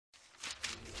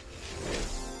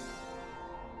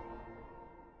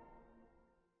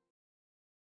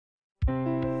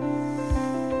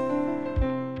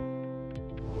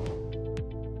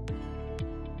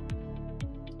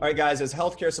All right, guys, as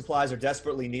healthcare supplies are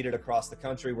desperately needed across the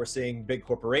country, we're seeing big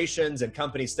corporations and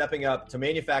companies stepping up to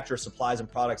manufacture supplies and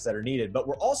products that are needed. But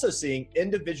we're also seeing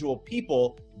individual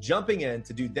people jumping in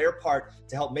to do their part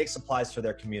to help make supplies for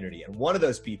their community. And one of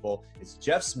those people is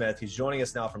Jeff Smith. He's joining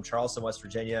us now from Charleston, West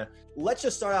Virginia. Let's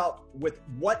just start out with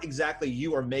what exactly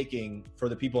you are making for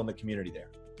the people in the community there.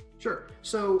 Sure.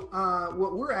 So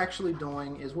what we're actually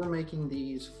doing is we're making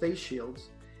these face shields.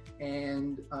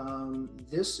 And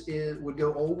would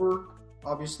go over,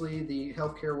 obviously, the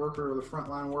healthcare worker or the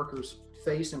frontline worker's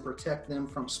face and protect them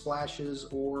from splashes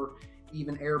or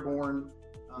even airborne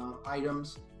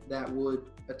items that would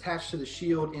attach to the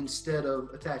shield instead of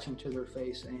attaching to their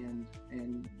face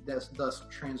and thus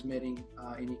transmitting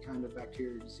any kind of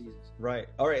bacteria diseases. Right.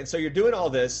 All right. And so you're doing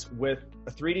all this with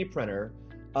a 3D printer.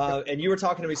 And you were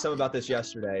talking to me some about this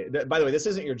yesterday. By the way, this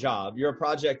isn't your job. You're a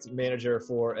project manager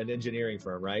for an engineering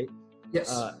firm, right?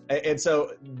 Yes. And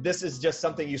so this is just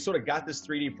something you sort of got this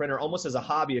 3D printer almost as a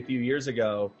hobby a few years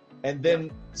ago. And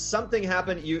then something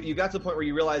happened. You got to the point where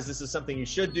you realized this is something you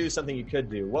should do, something you could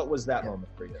do. What was that moment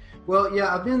for you? Well,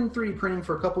 yeah, I've been 3D printing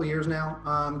for a couple of years now.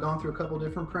 Gone through a couple of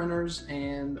different printers,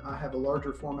 and I have a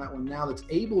larger format one now that's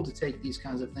able to take these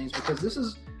kinds of things, because this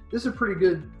is a pretty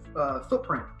good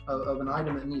footprint of an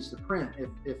item that needs to print.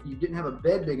 If you didn't have a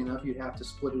bed big enough, you'd have to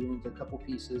split it into a couple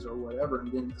pieces or whatever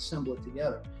and then assemble it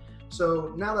together.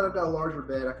 So now that I've got a larger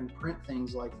bed, I can print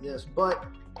things like this. But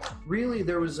really,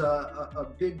 there was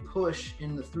a big push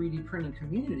in the 3D printing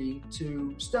community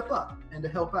to step up and to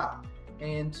help out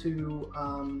and to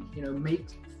make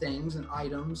things and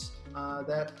items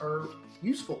that are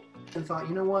useful. And thought,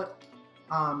 you know what?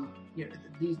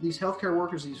 These healthcare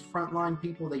workers, these frontline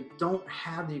people, they don't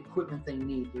have the equipment they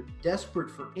need. They're desperate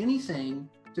for anything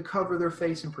to cover their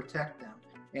face and protect them.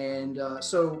 And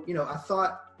so I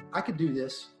thought I could do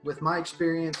this with my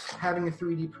experience, having a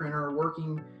 3D printer,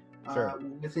 working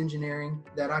with engineering,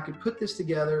 that I could put this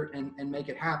together and make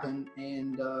it happen.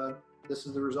 And this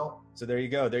is the result. So there you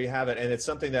go. There you have it. And it's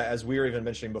something that, as we were even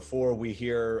mentioning before, we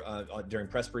hear during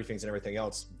press briefings and everything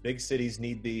else, big cities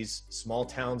need these, small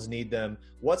towns need them.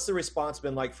 What's the response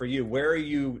been like for you? Where are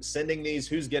you sending these?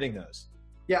 Who's getting those?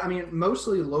 Yeah, I mean,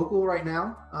 mostly local right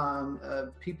now.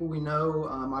 People we know.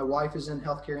 My wife is in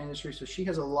healthcare industry, so she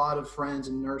has a lot of friends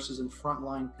and nurses and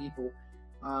frontline people.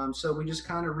 So we just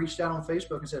kind of reached out on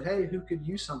Facebook and said, hey, who could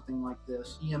use something like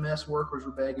this? EMS workers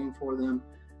were begging for them.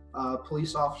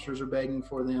 Police officers are begging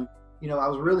for them. I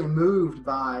was really moved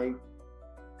by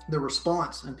the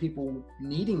response and people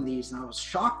needing these. And I was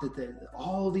shocked that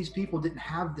all these people didn't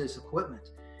have this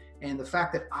equipment. And the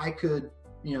fact that I could,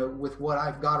 with what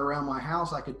I've got around my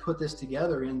house, I could put this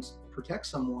together and protect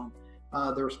someone.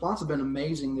 The response has been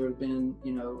amazing. There have been,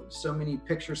 so many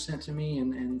pictures sent to me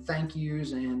and thank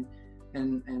yous and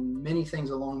many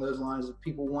things along those lines of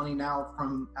people wanting now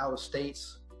from out of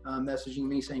states, messaging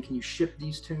me saying, can you ship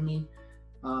these to me?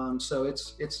 So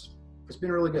it's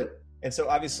been really good. And so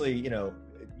obviously,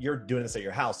 you're doing this at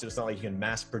your house, so it's not like you can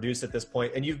mass produce at this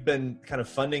point, and you've been kind of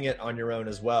funding it on your own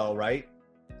as well, right?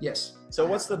 Yes. So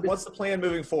what's the plan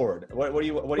moving forward? What do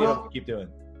you hope to keep doing?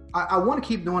 I want to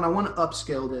keep doing. I want to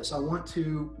upscale this. I want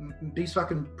to be so I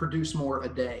can produce more a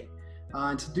day.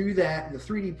 And to do that, the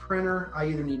 3D printer, I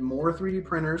either need more 3D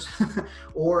printers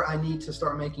or I need to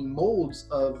start making molds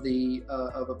of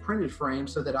a printed frame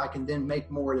so that I can then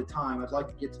make more at a time. I'd like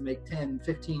to get to make 10,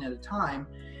 15 at a time,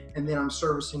 and then I'm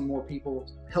servicing more people,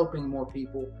 helping more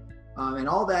people. And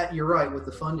all that, you're right, with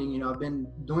the funding, I've been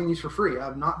doing these for free.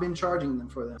 I've not been charging them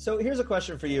for them. So here's a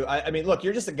question for you. I mean, look,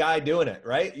 you're just a guy doing it,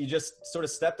 right? You just sort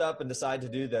of stepped up and decided to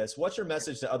do this. What's your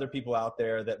message to other people out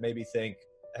there that maybe think,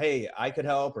 hey, I could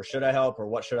help, or should I help, or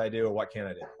what should I do, or what can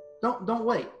I do? Don't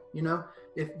wait.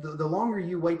 If the longer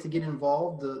you wait to get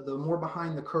involved, the more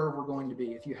behind the curve we're going to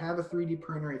be. If you have a 3D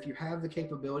printer, if you have the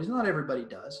capabilities, not everybody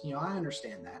does, I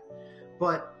understand that,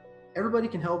 but everybody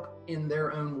can help in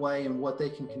their own way and what they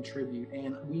can contribute.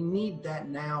 And we need that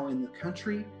now in the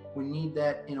country. We need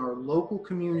that in our local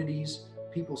communities,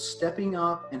 people stepping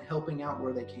up and helping out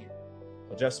where they can.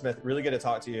 Well, Jeff Smith, really good to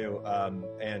talk to you,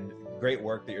 and great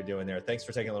work that you're doing there. Thanks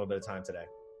for taking a little bit of time today.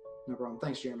 No problem.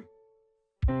 Thanks, Jeremy.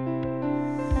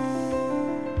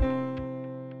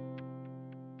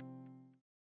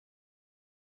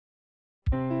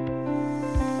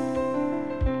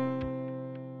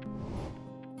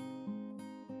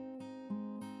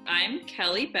 I'm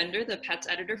Kelly Bender, the pets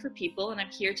editor for People, and I'm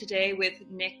here today with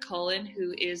Nick Cullen,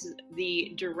 who is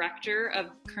the director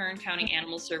of Kern County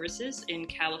Animal Services in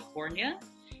California.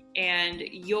 And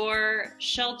your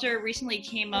shelter recently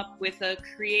came up with a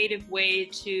creative way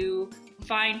to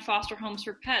find foster homes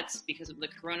for pets because of the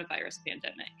coronavirus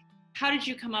pandemic. How did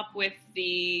you come up with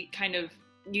the kind of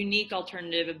unique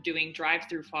alternative of doing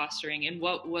drive-through fostering, and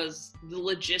what was the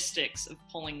logistics of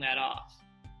pulling that off?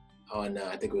 On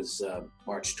I think it was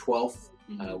March 12th,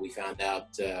 we found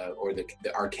out,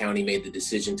 our county made the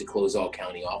decision to close all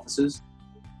county offices,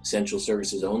 essential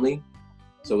services only.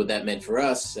 So what that meant for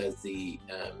us as the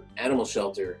animal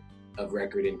shelter of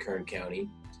record in Kern County,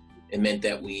 it meant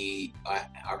that we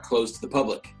are closed to the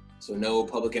public. So no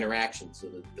public interaction. So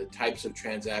the types of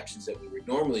transactions that we would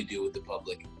normally do with the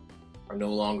public are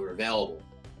no longer available.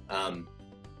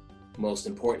 Most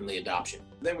importantly, adoption.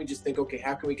 Then we just think, okay,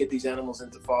 how can we get these animals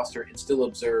into foster and still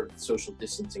observe social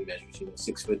distancing measures,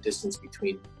 6-foot distance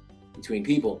between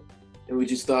people. And we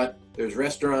just thought there's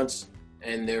restaurants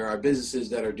and there are businesses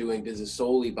that are doing business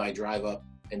solely by drive up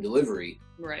and delivery.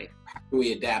 Right. How can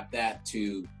we adapt that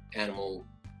to animal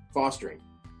fostering?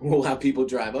 We'll have people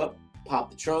drive up, pop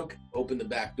the trunk, open the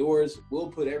back doors. We'll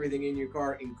put everything in your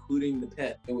car, including the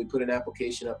pet. And we put an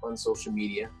application up on social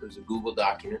media. There's a Google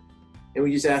document. And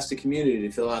we just ask the community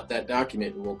to fill out that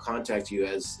document, and we'll contact you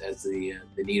as the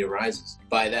need arises.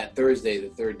 By that Thursday,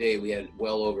 the third day, we had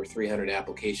well over 300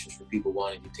 applications for people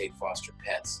wanting to take foster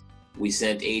pets. We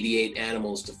sent 88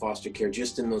 animals to foster care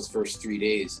just in those first 3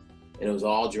 days, and it was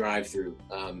all drive-through.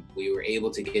 We were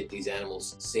able to get these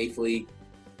animals safely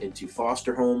into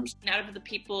foster homes. Out of the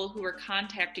people who are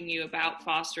contacting you about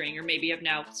fostering, or maybe have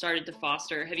now started to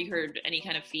foster, have you heard any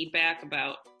kind of feedback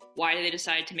about why they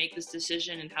decided to make this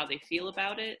decision and how they feel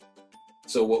about it?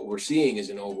 So what we're seeing is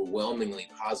an overwhelmingly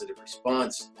positive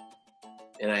response.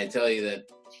 And I tell you that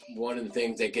one of the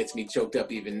things that gets me choked up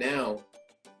even now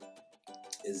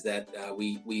is that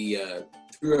we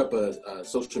threw up a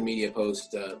social media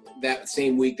post that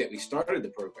same week that we started the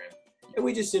program. And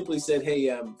we just simply said,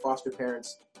 hey, foster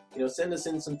parents, send us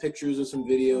in some pictures or some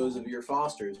videos of your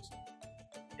fosters.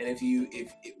 And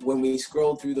when we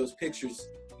scrolled through those pictures,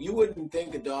 you wouldn't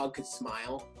think a dog could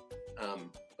smile,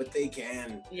 but they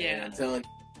can. Yeah. And I'm telling you,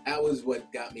 that was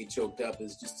what got me choked up,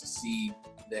 is just to see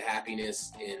the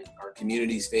happiness in our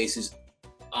community's faces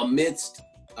amidst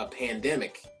a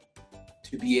pandemic,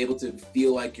 to be able to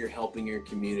feel like you're helping your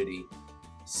community,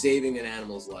 saving an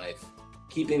animal's life,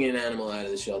 keeping an animal out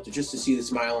of the shelter, just to see the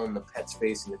smile on the pet's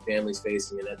face and the family's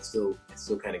face, and it still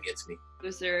kind of gets me.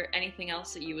 Was there anything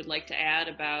else that you would like to add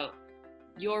about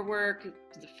your work,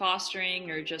 the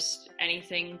fostering, or just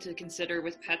anything to consider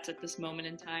with pets at this moment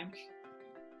in time?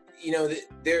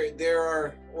 There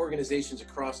are organizations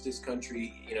across this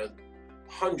country,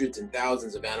 hundreds and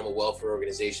thousands of animal welfare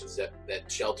organizations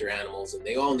that shelter animals, and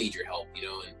they all need your help,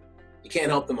 and you can't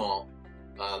help them all.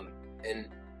 And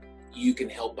you can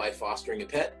help by fostering a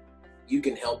pet. You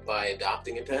can help by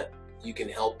adopting a pet. You can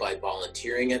help by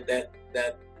volunteering at that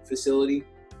facility.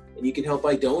 And you can help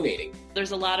by donating.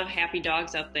 There's a lot of happy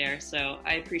dogs out there, so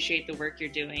I appreciate the work you're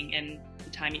doing and the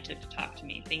time you took to talk to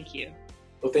me. Thank you.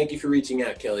 Well, thank you for reaching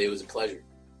out, Kelly. It was a pleasure.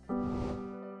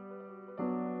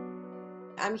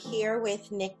 I'm here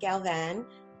with Nick Galvan,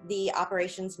 the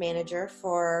operations manager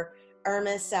for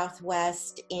Irma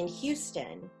Southwest in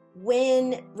Houston.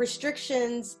 When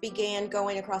restrictions began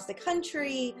going across the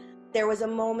country, there was a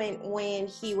moment when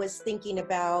he was thinking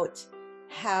about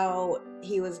how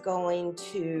he was going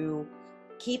to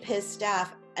keep his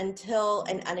staff until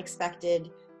an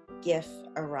unexpected gift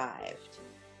arrived.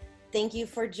 Thank you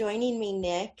for joining me,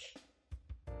 Nick.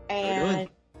 And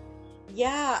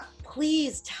yeah,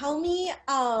 please tell me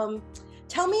about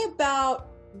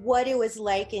what it was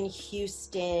like in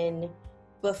Houston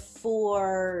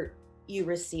before you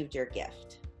received your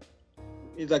gift.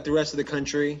 Like the rest of the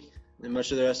country and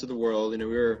much of the rest of the world, we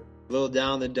were a little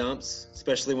down in the dumps,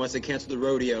 especially once they canceled the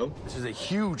rodeo. This is a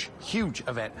huge, huge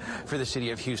event for the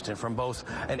city of Houston, from both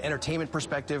an entertainment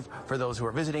perspective for those who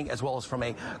are visiting, as well as from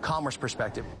a commerce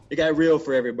perspective. It got real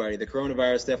for everybody. The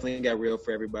coronavirus definitely got real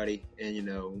for everybody. And,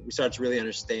 we started to really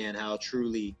understand how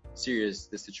truly serious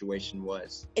the situation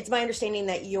was. It's my understanding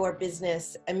that your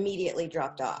business immediately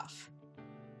dropped off.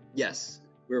 Yes.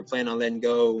 We were planning on letting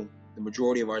go the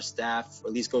majority of our staff, or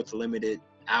at least go to limited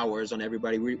hours on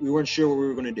everybody. We weren't sure what we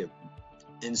were going to do.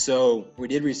 And so we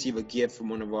did receive a gift from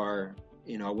one of our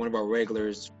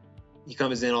regulars. He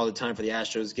comes in all the time for the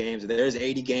Astros games. There's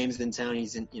 80 games in town.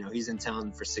 He's in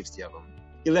town for 60 of them.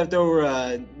 He left over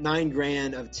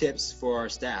 $9,000 of tips for our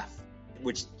staff,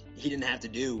 which he didn't have to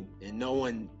do. And no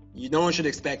one should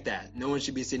expect that. No one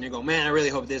should be sitting there going, man, I really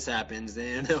hope this happens.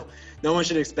 And no one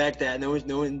should expect that. No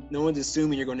one's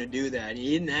assuming you're going to do that. And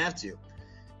he didn't have to.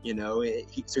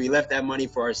 So he left that money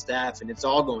for our staff, and it's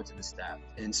all going to the staff.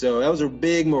 And so that was a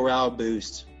big morale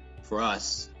boost for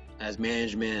us as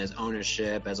management, as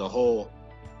ownership, as a whole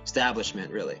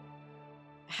establishment, really.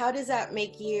 How does that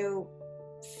make you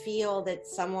feel that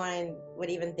someone would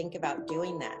even think about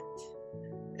doing that?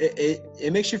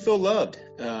 It makes you feel loved.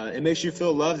 It makes you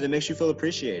feel loved. It makes you feel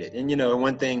appreciated. And, you know,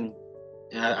 one thing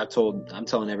I'm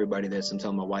telling everybody this, I'm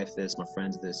telling my wife this, my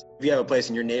friends this. If you have a place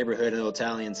in your neighborhood, a little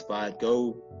Italian spot,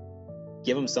 go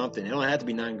give them something. It don't have to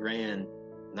be $9,000,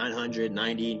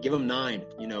 990, give them 9,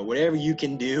 you know, whatever you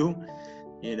can do,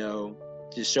 you know,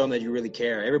 just show them that you really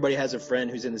care. Everybody has a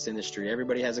friend who's in this industry.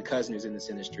 Everybody has a cousin who's in this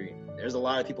industry. There's a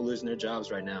lot of people losing their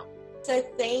jobs right now. So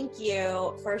thank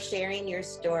you for sharing your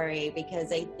story,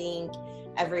 because I think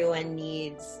everyone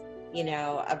needs, you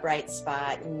know, a bright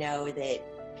spot and know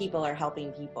that people are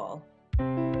helping people.